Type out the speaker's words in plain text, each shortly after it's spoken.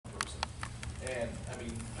And I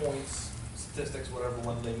mean, points, statistics, whatever,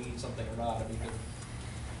 whether they mean something or not. I mean,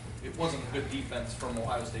 it wasn't a good defense from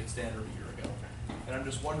Ohio State standard a year ago. And I'm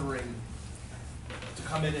just wondering, to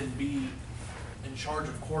come in and be in charge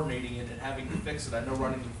of coordinating it and having to fix it. I know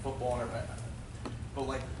running the football, but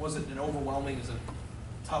like, was it an overwhelming, is it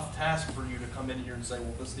a tough task for you to come in here and say,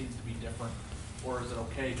 well, this needs to be different, or is it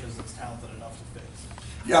okay because it's talented enough to fix?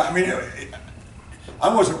 Yeah, I mean,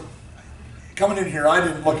 I wasn't coming in here. I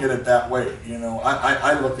didn't look at it that way. You know,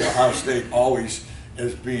 I looked at Ohio State always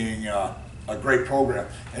as being a great program.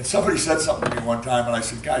 And somebody said something to me one time, and I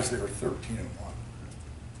said, guys, they were 13-1.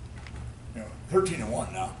 You know,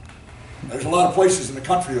 13-1 now. There's a lot of places in the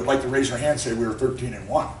country that like to raise their hand and say we were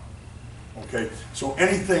 13-1. Okay, so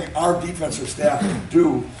anything our defensive staff can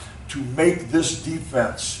do to make this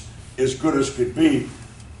defense as good as could be,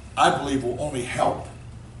 I believe will only help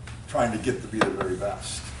trying to get to be the very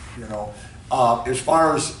best. You know, as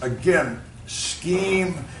far as, again,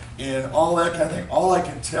 scheme and all that kind of thing, all I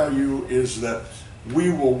can tell you is that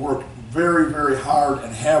we will work very, very hard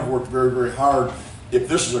and have worked very, very hard. If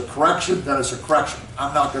this is a correction, then it's a correction.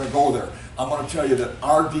 I'm not going to go there. I'm going to tell you that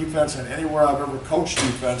our defense, and anywhere I've ever coached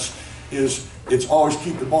defense, is it's always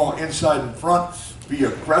keep the ball inside and front, be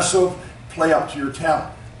aggressive, play up to your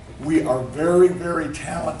talent. We are very, very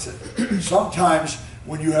talented. Sometimes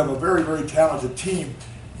when you have a very, very talented team,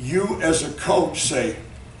 you as a coach say,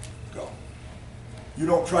 go. You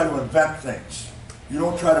don't try to invent things. You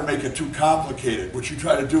don't try to make it too complicated. What you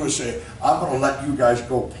try to do is say, I'm going to let you guys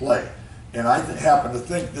go play. And I happen to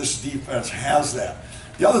think this defense has that.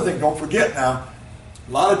 The other thing, don't forget now,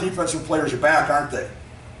 a lot of defensive players are back, aren't they?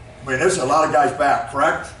 I mean, there's a lot of guys back,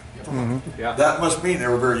 correct? Mm-hmm. Yeah. That must mean they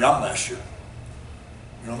were very young last year.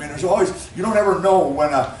 You know what I mean? There's always, you don't ever know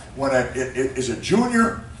when is a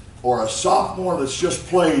junior or a sophomore that's just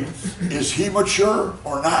played, is he mature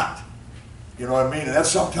or not? You know what I mean? And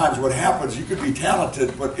that's sometimes what happens. You could be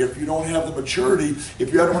talented, but if you don't have the maturity,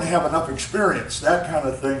 if you don't have enough experience, that kind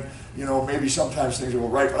of thing, you know, maybe sometimes things will go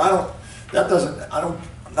right. But I'm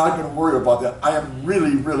not going to worry about that. I am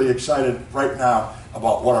really, really excited right now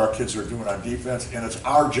about what our kids are doing on defense, and it's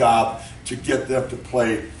our job to get them to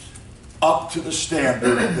play up to the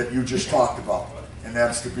standard that you just talked about, and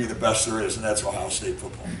that's to be the best there is, and that's Ohio State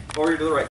football. Or to the right.